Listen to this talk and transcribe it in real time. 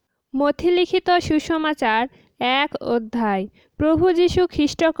মথিলিখিত সুসমাচার 1 অধ্যায়। প্রভু যীশু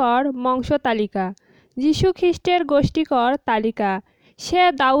খ্রিস্টকর বংশতালিকা। যীশু খ্রিস্টের গোষ্ঠীকর তালিকা। সে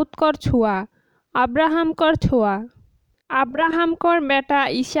দাউদকর ছুয়া, আব্রাহামকর ছোয়া। আব্রাহামকর বেটা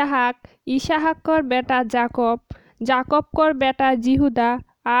ইসাহাক, ইসাহাকর বেটা জাকব, জাকবকর বেটা জিহুদা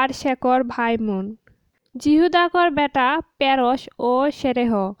আর শেকর ভাইমন। জিহুদাকর বেটা পেরস ও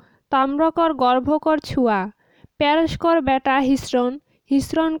সেরেহ, তাম্রকর গর্ভকর ছুয়া। পেরসকর বেটা হিস্রন,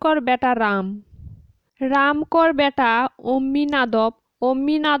 হিস্রনকর বেটা রাম। রামকর বেটা অম্মিনাদব,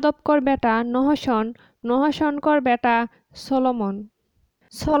 অম্মিনাদবকর বেটা নহশন, নহশনকর বেটা সলোমন।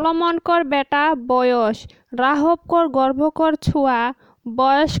 সলোমনকর বেটা বয়স, রাহবকর গর্ভকর ছুয়া।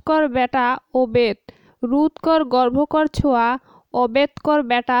 বয়স্কর বেটা ওবেদ, রুদকর গর্ভকর ছুয়া। ওবেদকর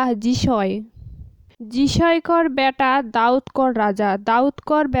বেটা যিশয়। যিশয়কর বেটা দাউদকর রাজা,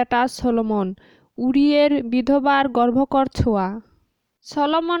 দাউদকর বেটা সলোমন, উরিয়ের বিধবার গর্ভকর ছোয়া।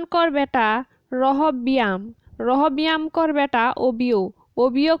 সলোমনকর বেটা রহবিয়াম, রহবিয়ামকর বেটা অবিয়,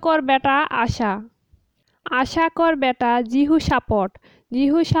 অবিয়কর বেটা আশা। আশাকর বেটা জিহুসাপট,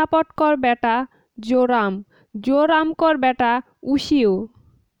 জিহুসাপটকর বেটা জোরাম, জোরামকর বেটা উশিয়।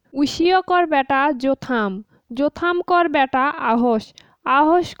 উশিয়কর বেটা যোথাম, যোথামকর বেটা আহস,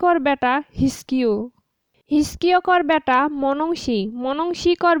 আহসকর বেটা হিস্কিয়। হিস্কিয়কর বেটা মনংসি,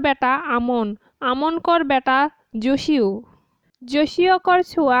 মনংসিকর বেটা আমন, আমনকর বেটা যোশিয়। যোশিয়কর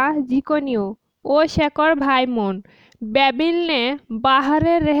ছোয়া জিকনীয় ও শেকর ভাইমন। ব্যাবিলনে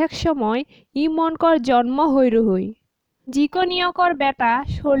বাহারে রেহেক সময় ইমনকর জন্ম হইরুহই। জিকনীয়কর বেটা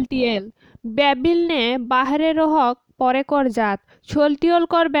সলটিয়েল, ব্যাবিলনে বাহারে রহক পরেকর জাত।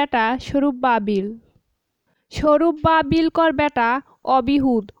 সলটিয়লকর বেটা সরুব্বাবিল। সরুব্বাবিলকর বেটা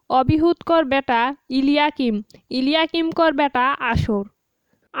অবিহুদ, অবিহুদকর বেটা ইলিয়াকিম, ইলিয়াকিমকর বেটা আসর।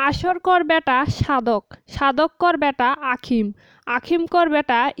 আসরকর বেটা সাদক, সাদককর বেটা আখিম, আখিমকর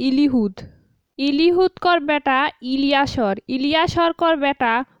বেটা ইলিহুদ। ইলিহুদকর বেটা ইলিয়াসর, ইলিয়াসরকর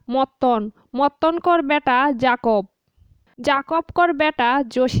বেটা মত্তন, মত্তনকর বেটা জাকব। জাকবকর বেটা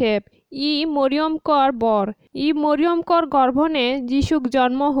যোসেফ, ই মরিয়মকর বর। ই মরিয়মকর গর্ভনে যিশুক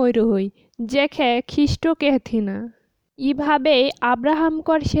জন্ম হইরুহই, যেখে খ্রিস্ট কেহথিনা। ইভাবেই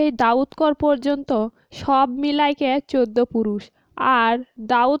আব্রাহামকর সেই দাউদকর পর্যন্ত সব মিলাইকে 14 পুরুষ। আর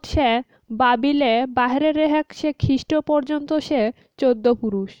দাউদ সে বাবিলে বাহিরে রেহেক সে খ্রিস্ট পর্যন্ত সে 14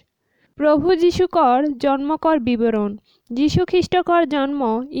 পুরুষ। প্রভু যীশুকর জন্মকর বিবরণ। যীশু খ্রিস্টকর জন্ম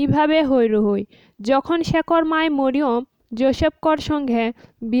ইভাবে হইরুহই। যখন শেকর মাই মরিয়ম যোসেফকর সঙ্গে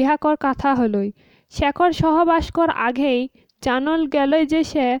বিহাকর কথা হলই, শেকর সহবাসকর আগেই জানল গেলই যে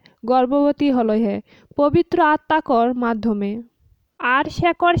সে গর্ভবতী হলহে পবিত্র আত্মাকর মাধ্যমে। আর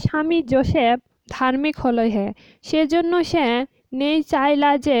শেকর স্বামী যোসেফ ধার্মিক হলহে, সেজন্য সে নেই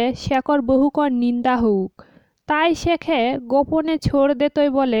চাইলা যে শেকর বহুকর নিন্দা হউক। তাই শেখে গোপনে ছোড় দেতই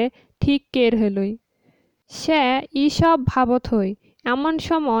বলে ঠিক কের হলই। সে ইসব ভাবত হই। এমন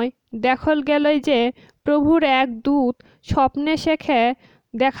সময় দেখল গেলই যে প্রভুর এক দূত স্বপ্নে শেখে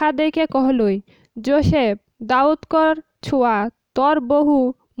দেখা দেখে কহলই, যোসেফ দাউদকর ছোয়া, তোর বহু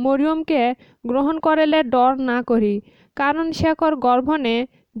মরিয়মকে গ্রহণ করেলে ডর না করি, কারণ শেকর গর্ভনে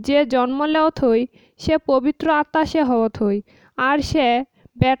যে জন্ম লেওত হই সে পবিত্র আত্মা সে হওত হই। আর সে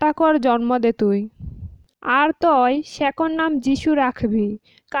বেটাকর জন্ম দেতুই। আর তই শেকর নাম যিশু রাখবি,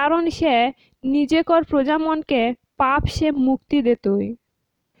 কারণ সে নিজেকর প্রজামনকে পাপ সে মুক্তি দেতুই।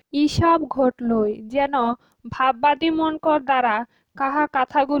 ইসব ঘটলই যেন ভাববাদী মনকর দ্বারা কাহা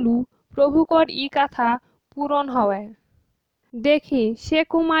কথাগুলো প্রভুকর ই কথা পূরণ হওয়ে। দেখি সে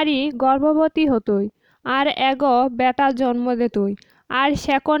কুমারী গর্ভবতী হতই, আর এগ বেটা জন্ম দেতুই। আর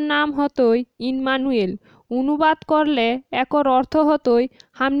শেকর নাম হতই ইম্মানুয়েল, অনুবাদ করলে একর অর্থ হতই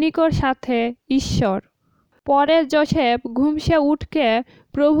হামনিকর সাথে ঈশ্বর। পরে যোসেফ ঘুমসে উঠকে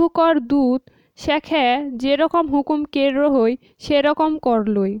প্রভুকর দূত শেখে যেরকম হুকুম কের হই সেরকম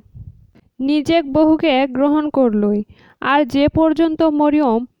করলই, নিজেক বহুকে গ্রহণ করলই। আর যে পর্যন্ত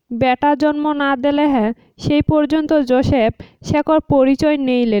মরিয়ম বেটা জন্ম না দিলে হ্যাঁ সেই পর্যন্ত যোসেফ শেকর পরিচয়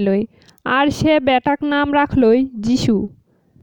নেই লেলই। আর সে বেটাক নাম রাখলই যিশু।